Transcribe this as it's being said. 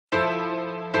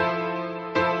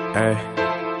Hey.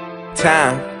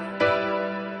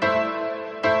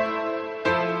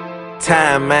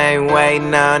 Time ain't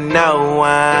waiting on no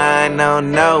one,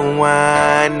 on no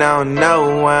one, on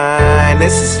no one.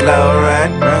 This is slow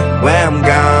run, where I'm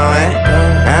going.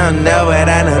 I don't know, but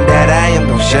I know that I am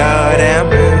gon' show them.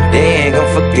 They ain't gon'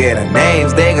 forget our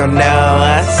names, they gon' know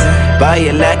us. Boy,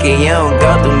 you're lucky you don't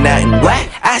go through nothing. What?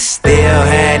 I still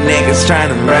had niggas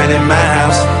tryna run in my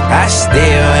house. I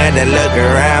still had to look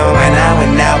around when I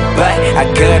went out, but I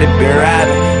could've been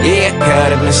robbing. Yeah, I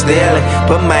could've been stealing,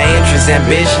 but my interests,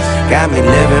 ambitions got me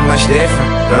living much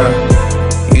different.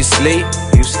 You sleep,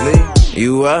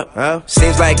 you up.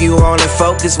 Seems like you only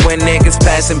focus when niggas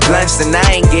passing blunts, and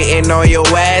I ain't getting on your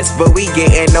ass, but we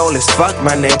getting old as fuck,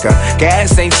 my nigga.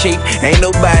 Gas ain't cheap, ain't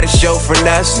nobody chauffeuring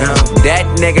us. That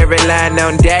nigga relying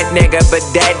on that nigga, but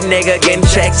that nigga getting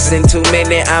checks in 2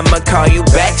 minutes. I'ma call you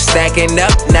back, stacking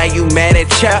up. Now you mad at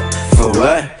Chuck for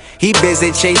what? He busy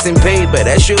chasing paper,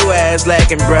 that's your ass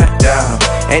lacking, bruh.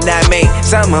 And I mean,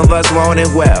 some of us want it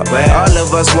well, all of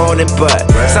us want it, but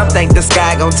some think the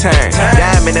sky gon' turn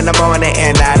diamond in the morning,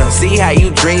 and I don't see how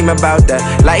you dream about the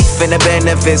life and the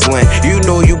benefits when you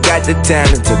know you got the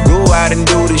talent to go out and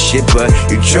do this shit, but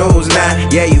you chose not.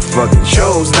 Yeah, you fucking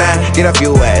chose not. Get off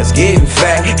your ass, getting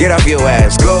fat, get off your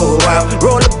ass, go out,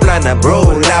 roll a blunt up,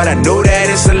 roll out. I know that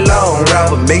it's a long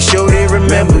route, but make sure they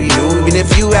remember you, even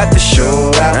if you have to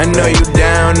show out. I know you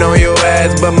down on your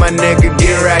ass, but my nigga,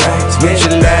 get right. Spend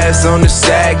your last on the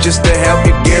sack just to help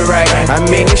you get right. I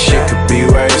mean, this shit could be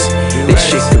worse. This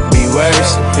shit could be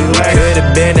worse. You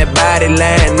could've been a body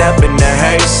lying up in the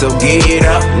hearse. So get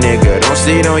up, nigga, don't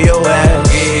sit on your ass.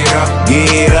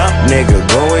 Get up, nigga,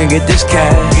 go and get this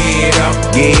cash.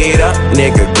 Get up,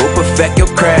 nigga, go perfect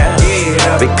your craft.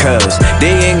 Because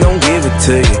they ain't gon' give it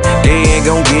to you. They ain't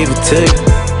gon' give it to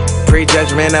you.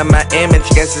 Prejudgment of my image,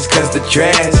 guess it's cause the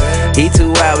dress. He too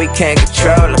wild, we can't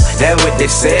control him. That's what they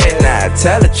said. Nah,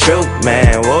 tell the truth,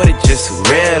 man. What it just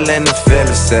real and the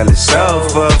feeling sell it so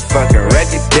for a fucking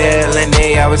record deal. And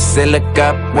they always say look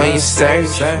up when you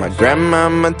search. My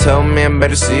grandmama told me I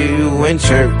better see you in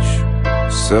church.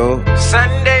 So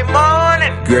Sunday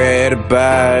morning, grab the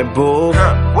Bible,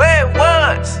 where it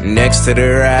was, next to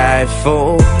the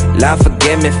rifle. Lord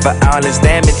forgive me for all this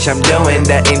damage I'm doing.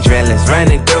 The adrenaline's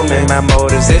running through me. My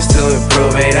motives is to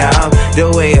improve it all.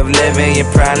 The way of living, you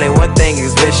probably one thing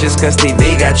is vicious, cause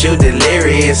TV got you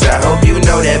delirious. I hope you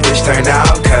know that bitch turned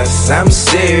out, cause I'm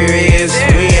serious.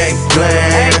 We ain't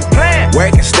playing.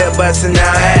 Working, still busting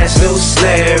our ass, new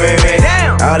slavery.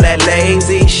 All that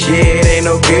lazy shit ain't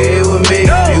no good with me.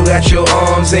 You got your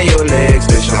arms and your legs,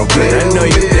 bitch, don't play. I know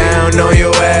you down on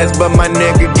your ass, but my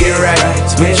nigga, get right.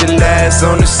 Spend your last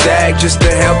on the sack just to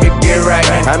help you get right.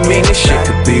 I mean, this shit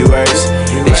could be worse.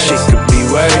 This shit could be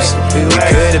worse. You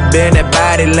could've been that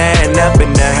body lying up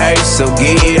in the hearse. So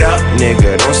get up,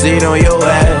 nigga, don't sit on your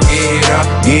ass.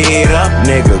 Get up,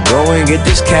 nigga, go and get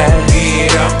this cash.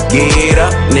 Get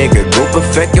up, nigga, go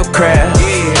perfect your craft.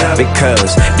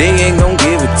 Because they ain't gon'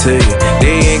 give it to you.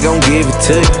 They ain't gon' give it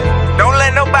to you. Don't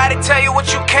let nobody tell you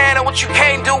what you can or what you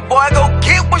can't do, boy. Go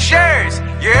get what's yours.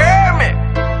 You hear me?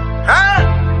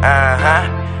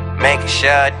 Making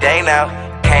sure they know.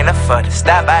 Can't afford to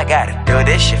stop, I gotta do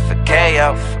this shit for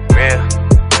KO, for real.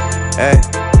 Hey,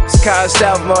 it's called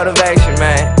self-motivation,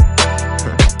 man.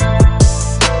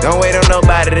 Don't wait on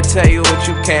nobody to tell you what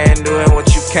you can do and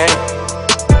what you can't.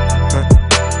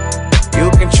 You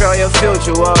control your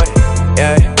future, boy.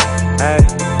 Yeah, hey.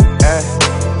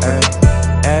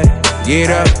 Get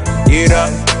up, get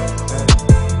up.